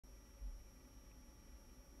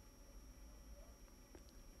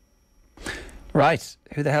Right,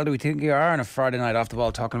 who the hell do we think you are on a Friday night off the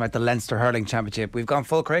ball talking about the Leinster Hurling Championship? We've gone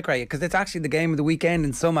full cray-cray because it's actually the game of the weekend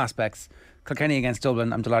in some aspects. Kilkenny against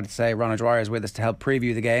Dublin. I'm delighted to say Ron O'Dwyer is with us to help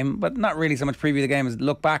preview the game, but not really so much preview the game as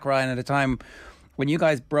look back, Ryan, at a time when you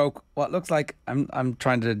guys broke what looks like, I'm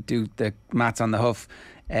trying to do the maths on the hoof,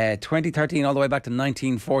 2013 all the way back to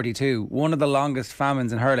 1942, one of the longest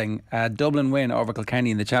famines in hurling, a Dublin win over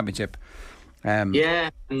Kilkenny in the championship. We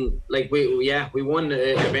won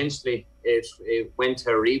eventually. It went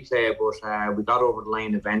to a replay, but we got over the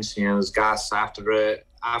line eventually, and it was gas after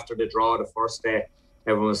the draw the first day.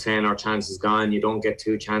 Everyone was saying our chance is gone. You don't get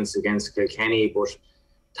two chances against Kilkenny, but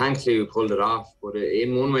thankfully we pulled it off. But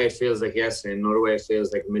in one way it feels like yesterday, in another way it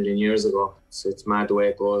feels like a million years ago. So it's mad the way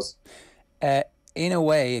it goes. In a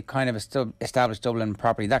way, it kind of established Dublin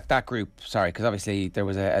properly. That group, sorry, because obviously there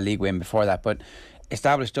was a league win before that, but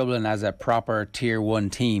established Dublin as a proper Tier 1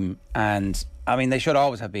 team. And I mean, they should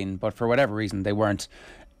always have been, but for whatever reason they weren't.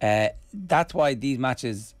 That's why these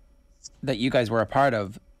matches that you guys were a part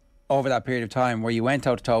of over that period of time, where you went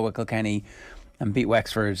toe to toe with Kilkenny and beat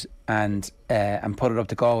Wexford and put it up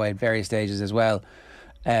to Galway at various stages as well,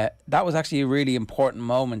 that was actually a really important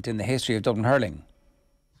moment in the history of Dublin hurling.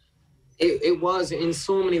 It was in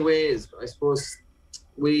so many ways. I suppose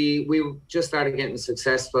we just started getting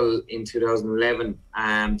successful in 2011,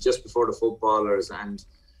 just before the footballers, and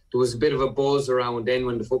there was a bit of a buzz around then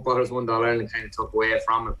when the footballers won the All-Ireland, kind of took away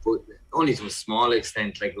from it, but only to a small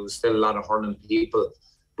extent. Like, there was still a lot of hurling people.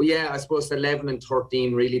 But yeah, I suppose 11 and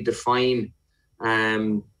 13 really define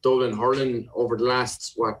Dublin hurling over the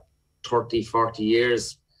last, 30, 40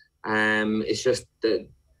 years. It's just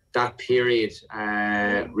that period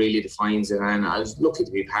really defines it. And I was lucky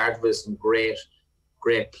to be part of it. Some great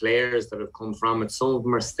players that have come from it. Some of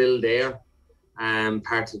them are still there,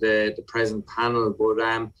 part of the present panel.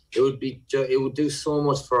 But it would do so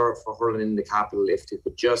much for hurling in the capital if they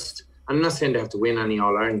could just, I'm not saying they have to win any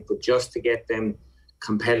All-Ireland, but just to get them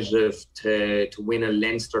competitive to win a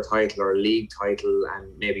Leinster title or a league title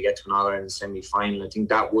and maybe get to an All-Ireland semi-final. I think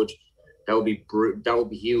that would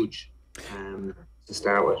be huge to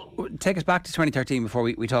start with. Take us back to 2013 before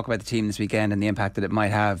we talk about the team this weekend and the impact that it might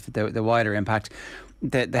have, the wider impact.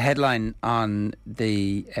 The headline on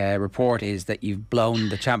the report is that you've blown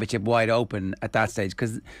the championship wide open at that stage,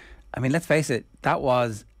 because, I mean, let's face it, that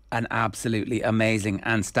was an absolutely amazing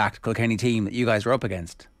and stacked Kilkenny team that you guys were up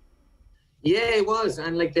against. Yeah, it was,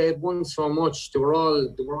 and like, they had won so much. They were all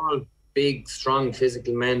big, strong,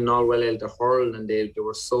 physical men, and all well able to hurl, and they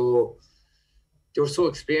were so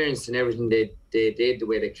experienced in everything they did, the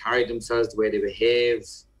way they carried themselves, the way they behaved,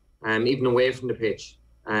 even away from the pitch.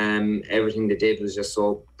 Everything they did was just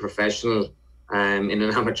so professional. In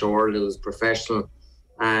an amateur world, it was professional.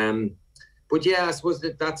 But yeah, I suppose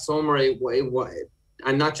that summer, it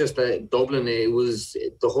and not just Dublin, it was,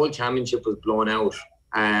 the whole championship was blown out.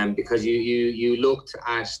 Because you looked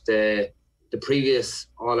at the previous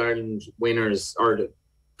All-Ireland winners, or the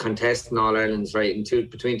contesting All-Irelands, right?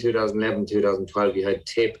 Between 2011 and 2012, you had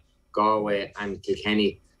Tip, Galway and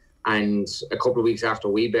Kilkenny. And a couple of weeks after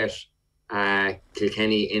we bet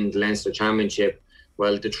Kilkenny in the Leinster Championship,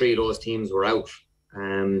 well, the three of those teams were out.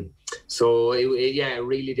 So it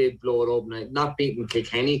really did blow it up. Not beating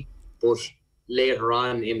Kilkenny, but later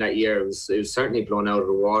on in that year, it was certainly blown out of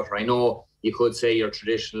the water. I know you could say your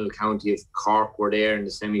traditional county of Cork were there in the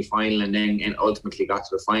semi-final and ultimately got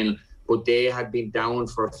to the final. But they had been down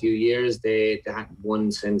for a few years. They hadn't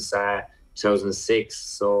won since 2006.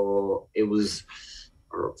 So it was,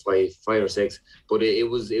 or five or six. But it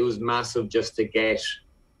was massive just to get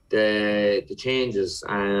the changes.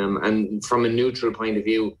 And from a neutral point of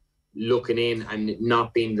view, looking in and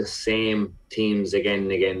not being the same teams again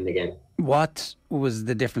and again and again. What was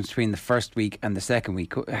the difference between the first week and the second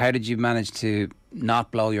week? How did you manage to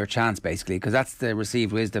not blow your chance, basically? Because that's the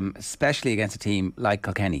received wisdom, especially against a team like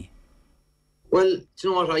Kilkenny. Well, do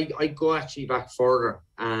you know what? I go actually back further.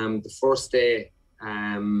 The first day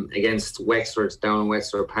against Wexford, down in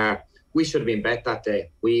Wexford Park, we should have been bet that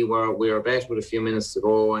day. We were bet with a few minutes to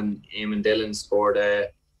go, and Eamon Dillon scored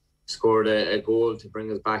a goal to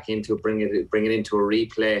bring us back into bring it into a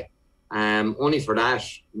replay. Only for that,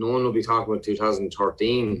 no one will be talking about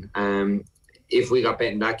 2013. If we got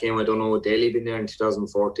bet in that game, I don't know, would Daly been there in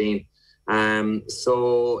 2014.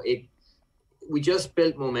 We just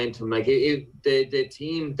built momentum. Like, the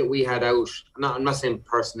team that we had out, I'm not saying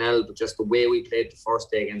personnel, but just the way we played the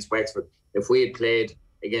first day against Wexford. If we had played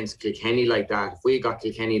against Kilkenny like that, if we got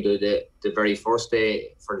Kilkenny the very first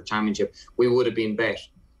day for the championship, we would have been bet.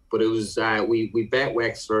 But it was we bet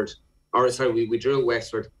Wexford. We drew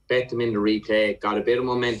Wexford, bet them in the replay, got a bit of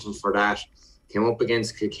momentum for that, came up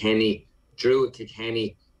against Kilkenny, drew at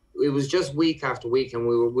Kilkenny. It was just week after week, and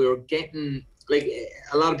we were getting, like,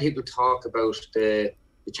 a lot of people talk about the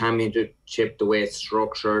championship, the way it's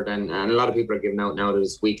structured, and a lot of people are giving out now that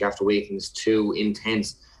it's week after week and it's too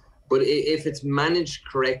intense. But if it's managed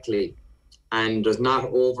correctly and there's not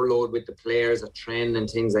overload with the players at training and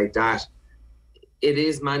things like that, it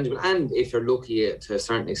is manageable. And if you're lucky to a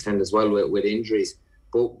certain extent as well with injuries.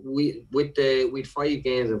 But we'd 5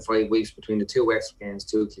 games in 5 weeks between the 2 Wexford games,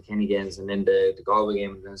 2 Kilkenny games, and then the Galway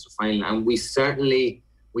game and then the final. And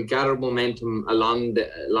we gathered momentum along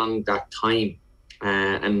that time,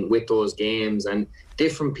 and with those games, and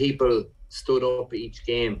different people stood up each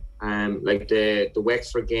game. Like the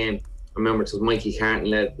Wexford game, I remember it was Mikey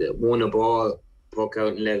Carton won a ball, broke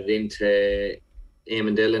out and led it into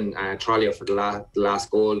Eamon Dillon, Trollier for the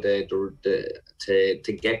last goal to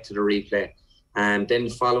get to the replay. And then the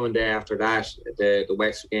following day after that, the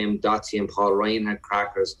Wexford game, Dotsy and Paul Ryan had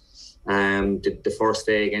crackers. The first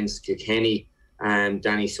day against Kilkenny,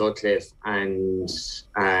 Danny Sutcliffe and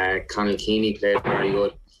Conal Keeney played very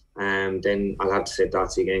good. Then I'll have to say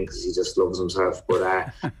Dotsy again because he just loves himself.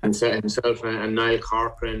 But himself and Niall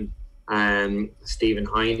Corcoran, Stephen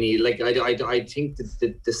Heine. Like I think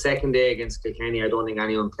the second day against Kilkenny, I don't think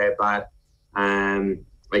anyone played bad.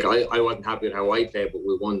 Like I wasn't happy with how I played, but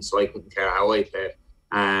we won, so I couldn't care how I played.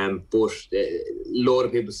 But a load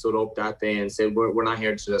of people stood up that day and said, we're not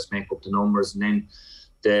here to just make up the numbers. And then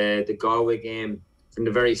the Galway game, from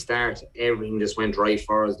the very start, everything just went right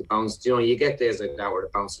for us. The bounce, you get days like that where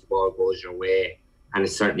the bounce of the ball goes your way, and it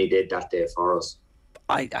certainly did that day for us.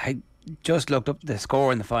 I just looked up the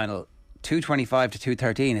score in the final, 225 to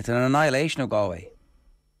 213. It's an annihilation of Galway.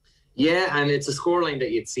 Yeah, and it's a scoreline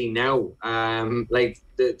that you'd see now. Like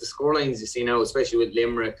the scorelines you see now, especially with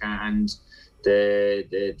Limerick and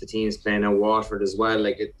the teams playing at Waterford as well,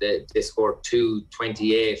 like they scored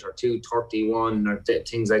 228 or 231 or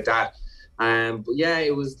things like that. But yeah,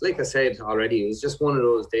 it was, like I said already, it was just one of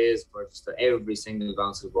those days where just every single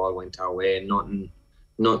bounce of the ball went our way and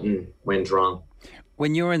nothing went wrong.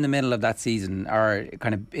 When you were in the middle of that season, or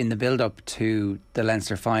kind of in the build-up to the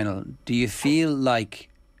Leinster final, do you feel like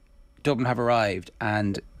Dublin have arrived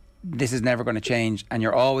and this is never going to change, and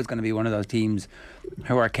you're always going to be one of those teams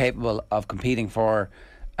who are capable of competing for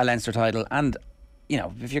a Leinster title? And, you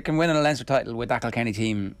know, if you can win a Leinster title with that Kilkenny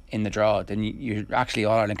team in the draw, then you're actually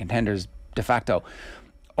All-Ireland contenders de facto.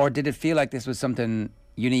 Or did it feel like this was something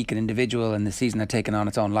unique and individual and the season had taken on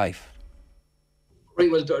its own life? Right,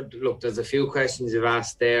 well, look, there's a few questions you've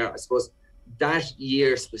asked there. I suppose that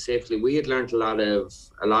year specifically, we had learned a lot of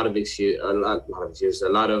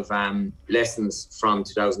lessons from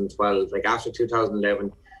 2012. Like after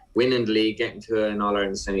 2011, winning the league, getting to an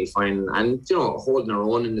All-Ireland semi-final, and holding our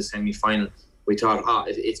own in the semi-final, we thought,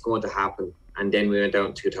 it's going to happen. And then we went out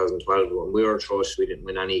in 2012 and we were atrocious. We didn't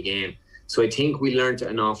win any game. So I think we learned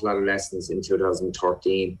an awful lot of lessons in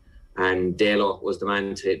 2013, and Dalo was the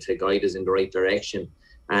man to guide us in the right direction.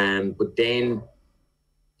 But then,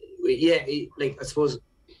 yeah, like I suppose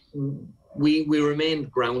we remained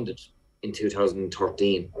grounded in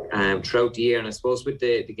 2013 throughout the year, and I suppose with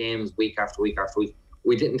the games week after week after week,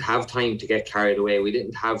 we didn't have time to get carried away. We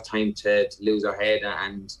didn't have time to lose our head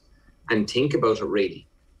and think about it really.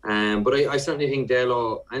 But I certainly think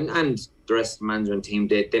Dalo and the rest of the management team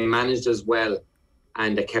they managed us well,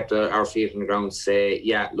 and they kept our feet on the ground to say,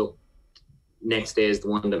 yeah, look, next day is the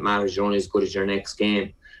one that matters. You're only as good as your next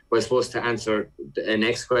game. But I suppose to answer the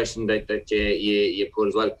next question that you put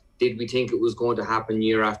as well, did we think it was going to happen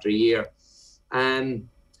year after year?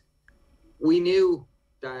 We knew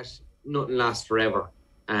that nothing lasts forever.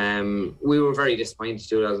 We were very disappointed in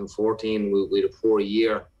 2014. We had a poor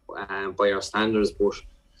year by our standards, but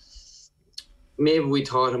maybe we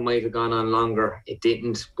thought it might have gone on longer. It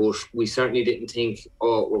didn't, but we certainly didn't think,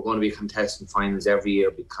 we're going to be contesting finals every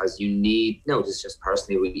year, because you need, no, this is just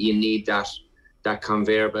personally, you need that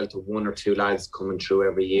conveyor belt of one or two lads coming through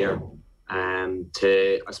every year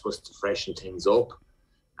to, I suppose, to freshen things up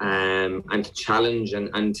and to challenge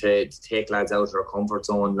and to take lads out of their comfort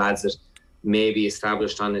zone, lads that may be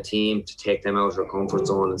established on the team, to take them out of their comfort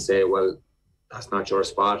zone and say, well, that's not your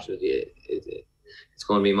spot. It's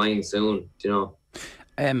going to be mine soon,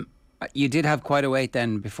 You did have quite a wait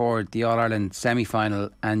then before the All-Ireland semi-final,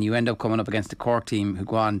 and you end up coming up against the Cork team, who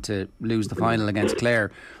go on to lose the final against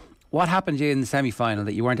Clare. What happened to you in the semi-final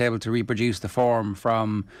that you weren't able to reproduce the form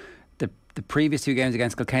from the previous 2 games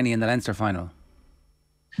against Kilkenny in the Leinster final?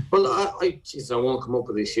 Well, I won't come up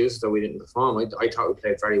with excuses that we didn't perform. I thought we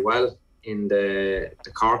played very well in the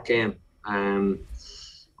Cork game.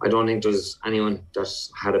 I don't think there's anyone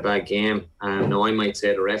that's had a bad game. No, I might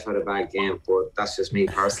say the ref had a bad game, but that's just me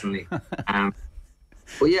personally.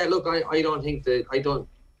 But yeah, look, I don't think that I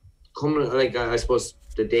suppose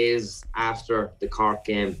the days after the Cork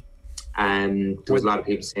game, there was a lot of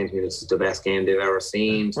people saying to me this is the best game they've ever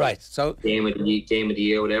seen. Right. So game of the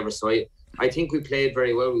year, whatever. So I think we played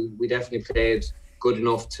very well. We definitely played good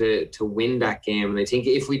enough to win that game. And I think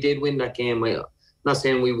if we did win that game, I'm not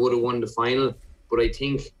saying we would have won the final, but I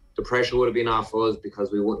think the pressure would have been off us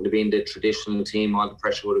because we wouldn't have been the traditional team. All the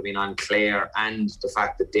pressure would have been on Clare, and the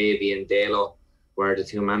fact that Davy and Dalo were the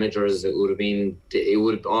two managers. All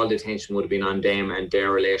the attention would have been on them and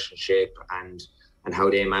their relationship and how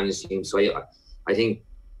they managed the team. So I think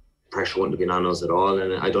pressure wouldn't have been on us at all,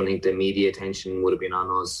 and I don't think the media attention would have been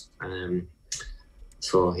on us.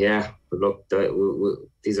 So yeah, but look,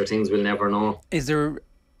 these are things we'll never know.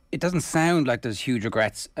 It doesn't sound like there's huge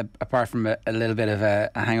regrets apart from a little bit of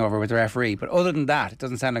a hangover with the referee, but other than that, it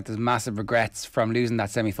doesn't sound like there's massive regrets from losing that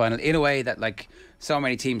semi-final in a way that like so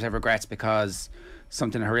many teams have regrets because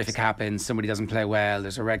something horrific happens, somebody doesn't play well,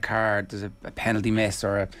 there's a red card, there's a penalty miss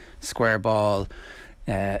or a square ball.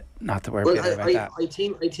 Not that we're bitter about that. I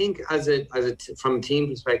think from a team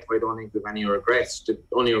perspective, I don't think we've any regrets. The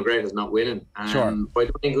only regret is not winning. Sure. But I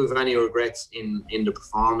don't think we've any regrets in the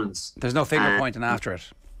performance. There's no finger pointing after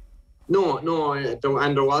it. No,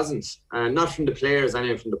 and there wasn't. Not from the players,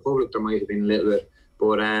 anyway. From the public, there might have been a little bit.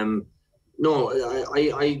 But no,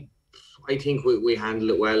 I think we handled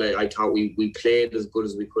it well. I thought we played as good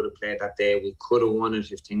as we could have played that day. We could have won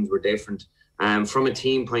it if things were different. From a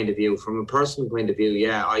team point of view, from a personal point of view,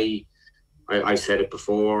 yeah, I said it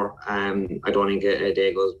before. I don't think a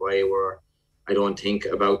day goes by where I don't think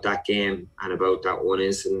about that game and about that one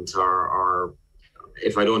incident, or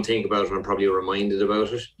if I don't think about it, I'm probably reminded about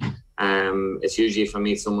it. It's usually if I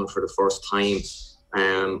meet someone for the first time,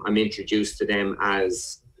 I'm introduced to them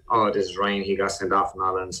as, oh, this is Ryan, he got sent off in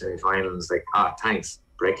Ireland semi-final. It's like, thanks,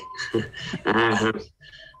 prick.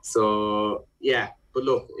 So yeah, but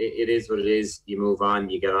look, it is what it is. You move on,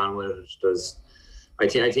 you get on with it.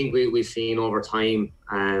 I think we've seen over time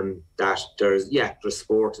that there's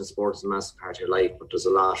sport, and sport is a massive part of your life, but there's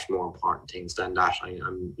a lot more important things than that.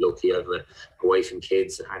 I'm lucky I have a wife and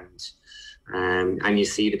kids, and you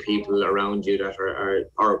see the people around you that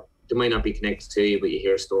are they might not be connected to you, but you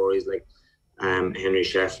hear stories like Henry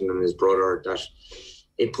Shefflin and his brother, that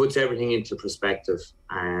it puts everything into perspective,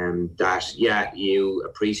 and that you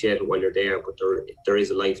appreciate it while you're there, but there is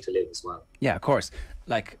a life to live as well. Yeah, of course.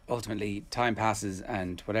 Like ultimately time passes,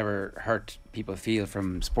 and whatever hurt people feel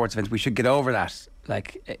from sports events, we should get over that,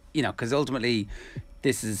 like, because ultimately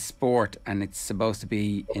this is sport and it's supposed to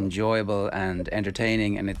be enjoyable and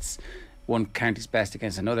entertaining, and it's one county's best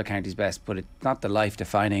against another county's best, but it's not the life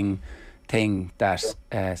defining thing that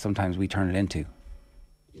sometimes we turn it into.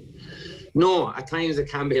 No, at times it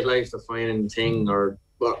can be a life-defining thing, or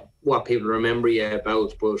what people remember you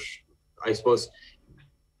about. But I suppose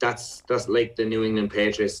that's like the New England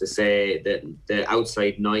Patriots to say that the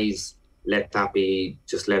outside noise, let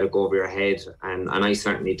it go over your head, and I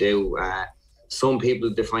certainly do. Some people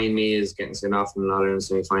define me as getting sent off in an Ireland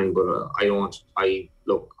semi-final, but I don't.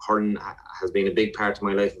 Hurling has been a big part of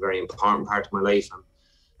my life, a very important part of my life. I'm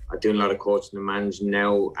doing a lot of coaching and managing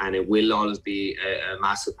now, and it will always be a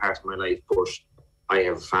massive part of my life. But I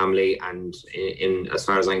have a family, and as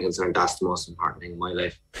far as I'm concerned, that's the most important thing in my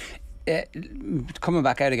life. Coming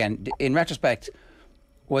back out again, in retrospect,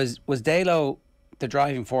 was Dalo the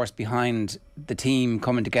driving force behind the team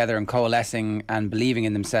coming together and coalescing and believing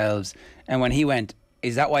in themselves? And when he went,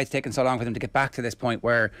 is that why it's taken so long for them to get back to this point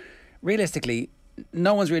where realistically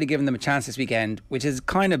no one's really given them a chance this weekend, which is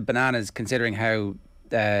kind of bananas considering how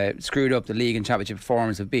screwed up the league and championship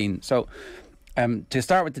performance have been? So to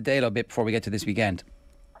start with the Dalo bit before we get to this weekend.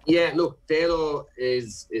 Yeah, look, Dalo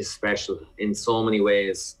is special in so many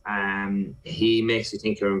ways. He makes you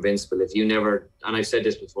think you're invincible. If you never, and I've said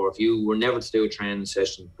this before, if you were never to do a training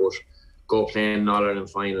session but go play an All-Ireland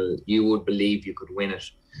final, you would believe you could win it.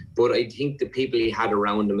 But I think the people he had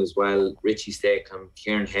around him as well, Richie Stakem,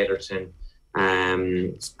 Kieran Heatherton,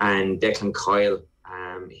 and Declan Coyle,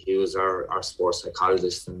 he was our sports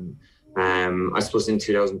psychologist. And I suppose in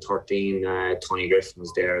 2013, Tony Griffin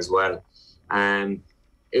was there as well.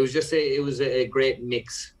 It was a great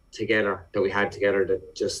mix together that we had together,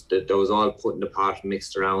 that was all put in the pot and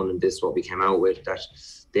mixed around, and this is what we came out with, that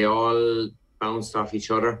they all bounced off each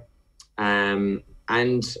other. And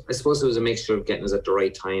I suppose it was a mixture of getting us at the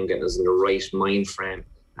right time, getting us in the right mind frame.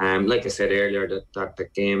 Like I said earlier,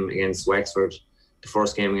 that game against Wexford, the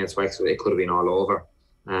first game against Wexford, it could have been all over.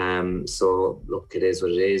 So look, it is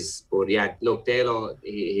what it is. But yeah, look, Dalo,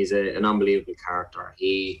 he's an unbelievable character.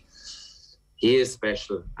 He is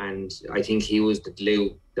special, and I think he was the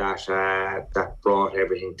glue that brought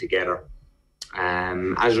everything together.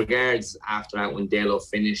 As regards after that, when Dalo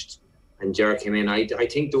finished and Ger came in, I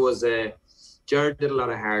think there was Ger did a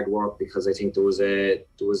lot of hard work, because I think there was a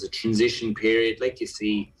transition period, like you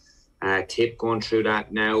see Tip going through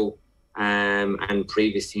that now, and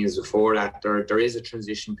previous teams before that. There is a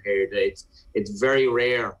transition period. It's very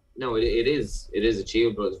rare. No, it is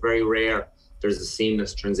achievable. It's very rare there's a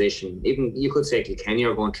seamless transition. Even you could say Kilkenny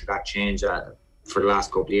are going through that change for the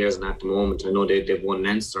last couple of years, and at the moment I know they've won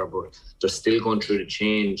Leinster, but they're still going through the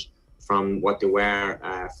change from what they were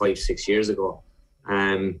 5-6 years ago.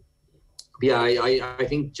 I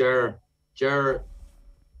think Ger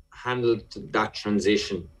handled that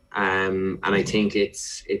transition, and I think it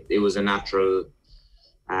was a natural.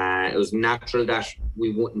 It was natural that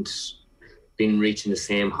we wouldn't been reaching the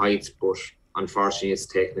same heights, but unfortunately it's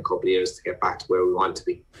taken a couple of years to get back to where we want to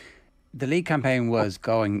be. The league campaign was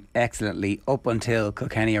going excellently up until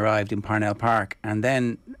Kilkenny arrived in Parnell Park, and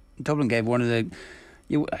then Dublin gave one of the...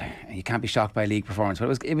 You can't be shocked by a league performance,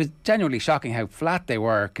 but it was genuinely shocking how flat they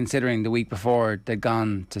were, considering the week before they'd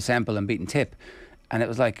gone to Semple and beaten Tip, and it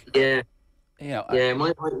was like... Yeah. You know,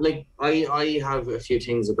 I have a few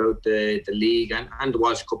things about the league and the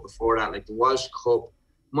Walsh Cup before that. Like the Walsh Cup,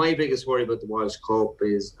 my biggest worry about the Walsh Cup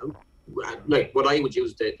is... Like what I would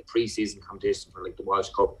use the pre-season competition for, like the Walsh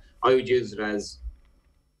Cup, I would use it as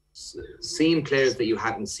seeing players that you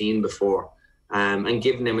hadn't seen before, and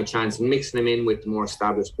giving them a chance and mixing them in with the more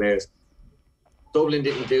established players. Dublin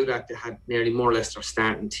didn't do that. They had nearly more or less their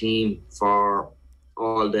starting team for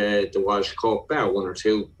all the Walsh Cup, about one or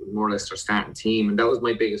two, more or less their starting team, and that was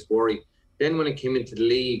my biggest worry. Then when it came into the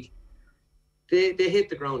league, they hit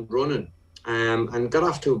the ground running. And got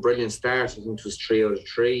off to a brilliant start. I think it was 3 out of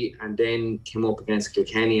 3, and then came up against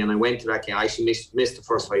Kilkenny, and I went to that game. I actually missed the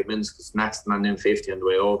first 5 minutes because Naxton on M50 on the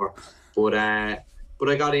way over, but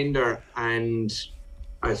I got in there, and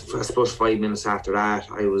I suppose 5 minutes after that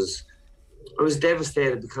I was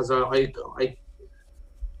devastated, because I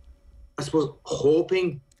suppose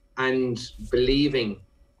hoping and believing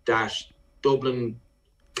that Dublin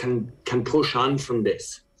can push on from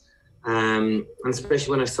this. And especially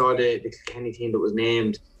when I saw the Kilkenny team that was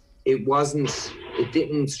named, it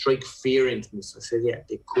didn't strike fear into me. So I said, yeah,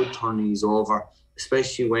 they could turn these over,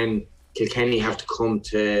 especially when Kilkenny have to come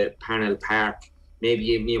to Parnell Park. Maybe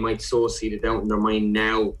you might so see it out in their mind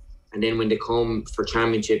now, and then when they come for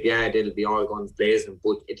championship, yeah, it'll be all guns blazing,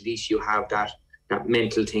 but at least you have that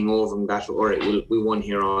mental thing over them, that, all right, we won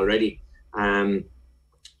here already.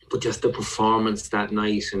 But just the performance that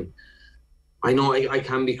night, and I know I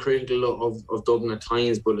can be critical of Dublin at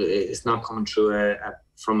times, but it's not coming through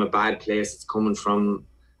from a bad place. It's coming from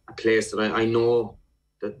a place that I know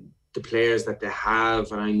that the players that they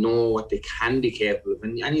have, and I know what they can be capable of.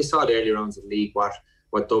 And you saw the early rounds of the league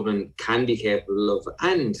what Dublin can be capable of,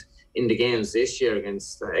 and in the games this year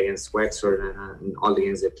against Wexford and all the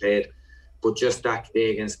games they played. But just that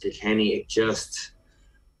day against Kilkenny,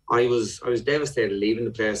 I was devastated leaving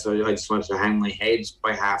the place. So I just wanted to hang my head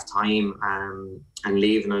by half time and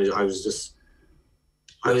leave. And I was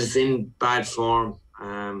in bad form.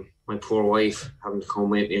 My poor wife having to come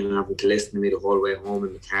with me and having to listen to me the whole way home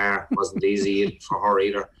in the car wasn't easy for her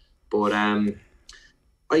either. But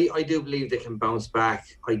I do believe they can bounce back.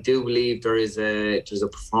 I do believe there's a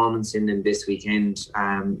performance in them this weekend.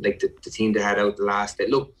 Like the team they had out the last day.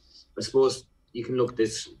 Look, I suppose you can look at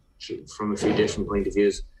this from a few different point of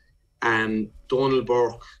views. Donald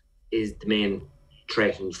Burke is the main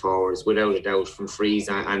threat in forwards, without a doubt, from frees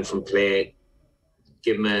and from play.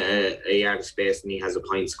 Give him a yard of space and he has a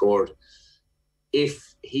point scored.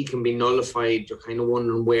 If he can be nullified, you're kind of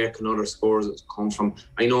wondering where can other scores come from.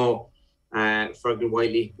 I know Fergal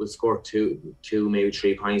Whiteley will score two, maybe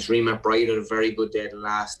 3 points. Rima Bright had a very good day the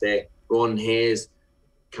last day. Ron Hayes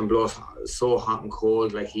can blow so hot and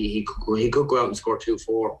cold. Like he could go out and score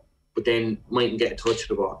 2-4, but then mightn't get a touch of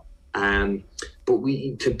the ball. But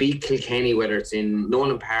to beat Kilkenny, whether it's in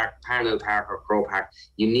Nolan Park, Parnell Park or Croke Park,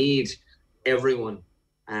 you need everyone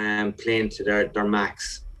playing to their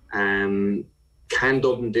max. Can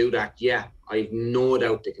Dublin do that? Yeah, I've no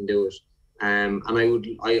doubt they can do it. And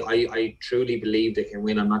I truly believe they can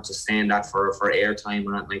win. I'm not just saying that for airtime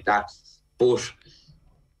or anything like that. But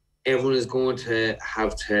everyone is going to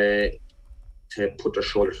have to put their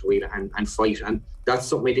shoulder to the wheel and fight. And that's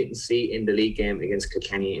something I didn't see in the league game against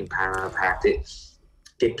Kilkenny in Parnell Park.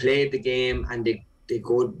 They played the game and they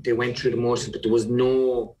went through the motions, but there was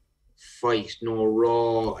no fight, no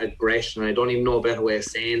raw aggression. I don't even know a better way of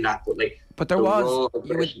saying that, but like. But there was.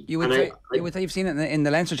 You would say you've seen it in the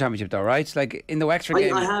Leinster Championship, though, right? Like in the Wexford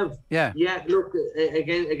game. I have. Yeah. Yeah. Look,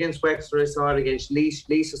 against Wexford, I saw it. Against Laois,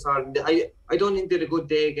 I saw it. I don't think they did a good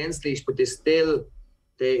day against Laois, but they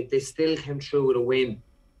still came through with a win.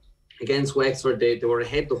 Against Wexford, they were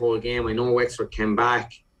ahead the whole game. I know Wexford came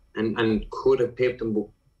back and could have pipped them, but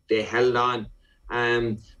they held on.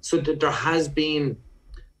 So there has been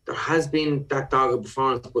that dogged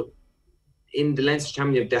performance, but in the Leinster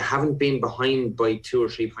Championship, they haven't been behind by 2 or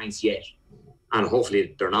 3 points yet, and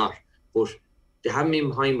hopefully they're not. But they haven't been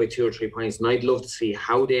behind by 2 or 3 points, and I'd love to see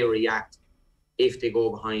how they react if they go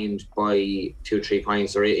behind by 2 or 3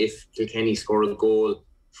 points, or if Kilkenny score a goal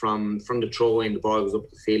from the throw-in, the ball goes up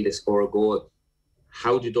the field, they score a goal.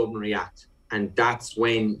 How do Dublin react? And that's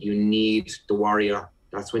when you need the warrior.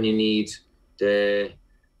 That's when you need that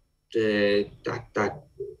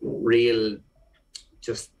real,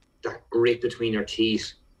 just that grit between your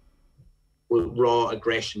teeth with raw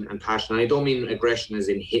aggression and passion. And I don't mean aggression as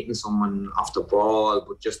in hitting someone off the ball,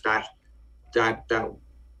 but just that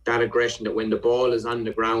aggression that when the ball is on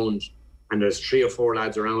the ground and there's 3 or 4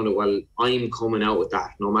 lads around it, well, I'm coming out with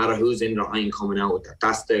that. No matter who's in there, I'm coming out with that.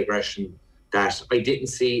 That's the aggression that I didn't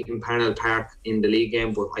see in Parnell Park in the league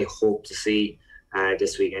game, but I hope to see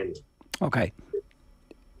this weekend. Okay.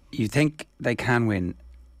 You think they can win?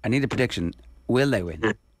 I need a prediction. Will they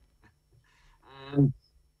win?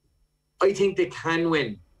 I think they can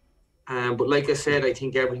win. But like I said, I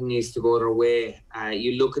think everything needs to go their way.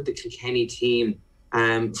 You look at the Kilkenny team,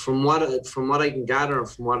 from what I can gather and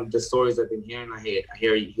from what the stories I've been hearing, I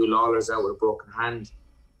hear Hugh Lawler's out with a broken hand.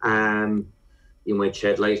 You might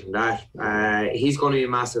shed light on that. He's going to be a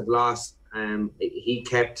massive loss. He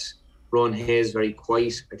kept Ron Hayes very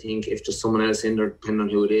quiet. I think if there's someone else in there, depending on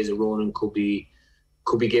who it is, Ronan could be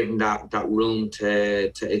given that room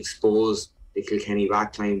to expose the Kilkenny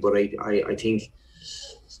backline. But I think,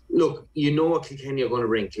 look, you know what Kilkenny are going to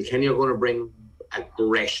bring. Kilkenny are going to bring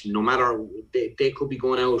aggression. No matter, they could be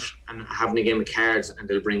going out and having a game of cards and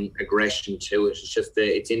they'll bring aggression to it. It's just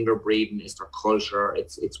it's in their breeding, it's their culture,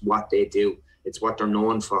 it's what they do, it's what they're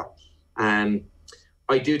known for.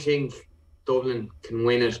 I do think Dublin can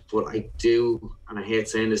win it, but I do, and I hate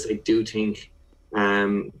saying this, I do think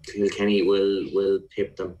Kilkenny will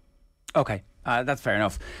pip them. Okay, that's fair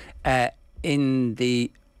enough. In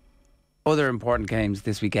the other important games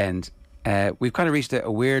this weekend, we've kind of reached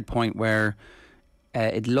a weird point where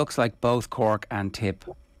it looks like both Cork and Tip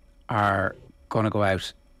are going to go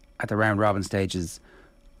out at the round robin stages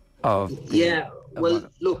of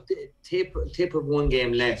look, Tip have 1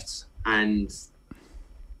 game left and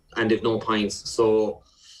they've no points, so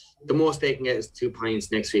the most they can get is 2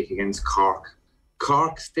 points next week against Cork.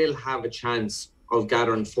 Cork still have a chance of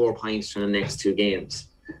gathering 4 points from the next 2 games,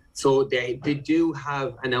 so they do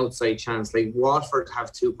have an outside chance. Like Waterford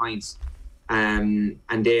have 2 points, and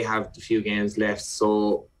they have a few games left,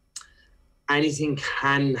 so anything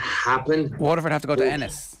can happen. Waterford have to go to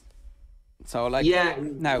Ennis, so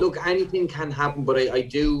look, anything can happen, but I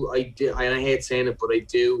do, and I hate saying it, but I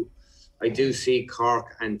do see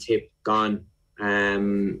Cork and Tip gone,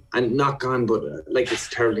 and not gone, but like it's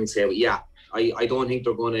a terrible thing to say, but yeah, I don't think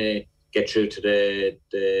they're going to get through to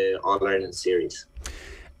the All-Ireland series.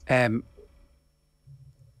 I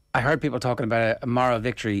heard people talking about a moral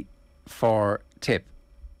victory for Tip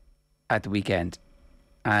at the weekend,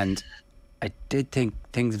 and I did think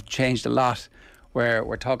things have changed a lot, where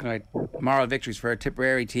we're talking about moral victories for a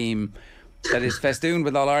Tipperary team that is festooned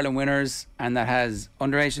with All-Ireland winners and that has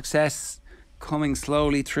underage success coming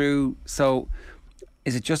slowly through. So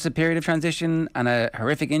is it just a period of transition and a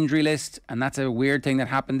horrific injury list, and that's a weird thing that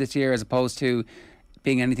happened this year as opposed to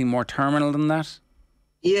being anything more terminal than that?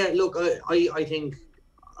 Yeah, look, I think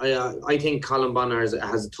Colin Bonner has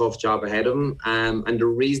a tough job ahead of him, and the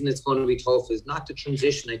reason it's going to be tough is not the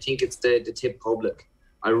transition. I think it's the Tip public.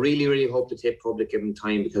 I really, really hope the Tip public give him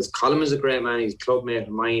time, because Colin is a great man. He's a club mate of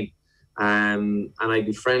mine, and I'd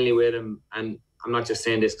be friendly with him. And I'm not just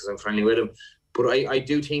saying this because I'm friendly with him, but I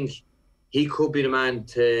do think he could be the man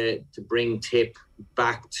to bring Tip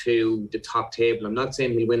back to the top table. I'm not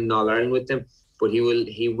saying he'll win an All-Ireland with them, but he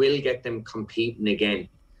will get them competing again.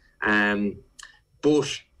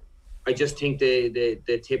 But I just think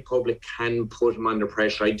the Tip public can put him under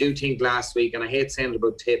pressure. I do think last week, and I hate saying it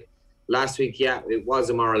about Tip, last week, yeah, it was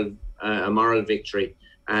a moral victory.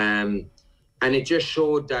 And it just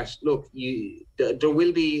showed that, look, there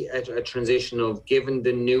will be a transition of giving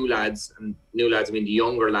the new lads, and new lads, I mean the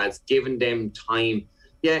younger lads, giving them time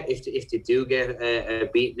yeah, if they do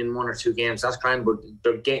get beaten in 1 or 2 games, that's grand. But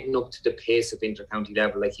they're getting up to the pace of inter-county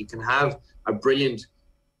level. Like, you can have a brilliant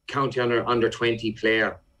county under 20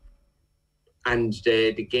 player, and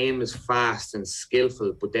the game is fast and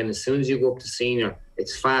skillful. But then as soon as you go up to senior,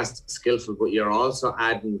 it's fast, skillful, but you're also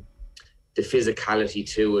adding the physicality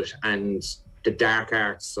to it and the dark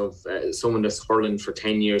arts of someone that's hurling for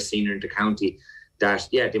 10 years senior in the county. That,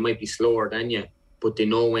 yeah, they might be slower than you, but they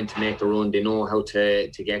know when to make the run. They know how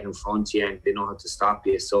to get in front of you, and they know how to stop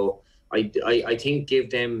you. So I think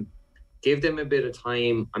give them a bit of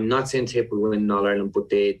time. I'm not saying Tip will win All Ireland, but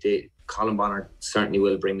they Colin Bonner certainly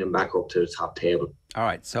will bring them back up to the top table. All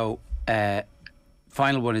right, so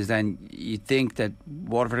final one is then, you think that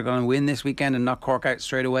Waterford are going to win this weekend and knock Cork out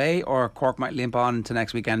straight away, or Cork might limp on to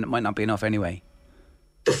next weekend? It might not be enough anyway.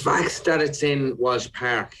 The fact that it's in Walsh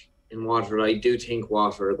Park in Waterford, I do think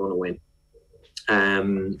Waterford are going to win.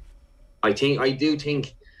 I do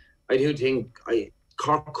think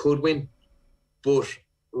Cork could win, but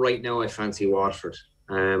right now I fancy Waterford.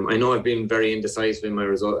 I know I've been very indecisive in my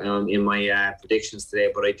result in my predictions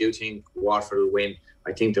today, but I do think Waterford will win.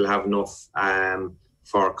 I think they'll have enough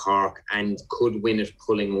for Cork and could win it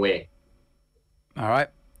pulling away. All right,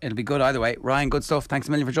 it'll be good either way. Ryan, good stuff. Thanks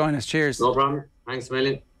a million for joining us. Cheers. No problem. Thanks a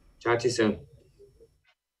million. Chat to you soon.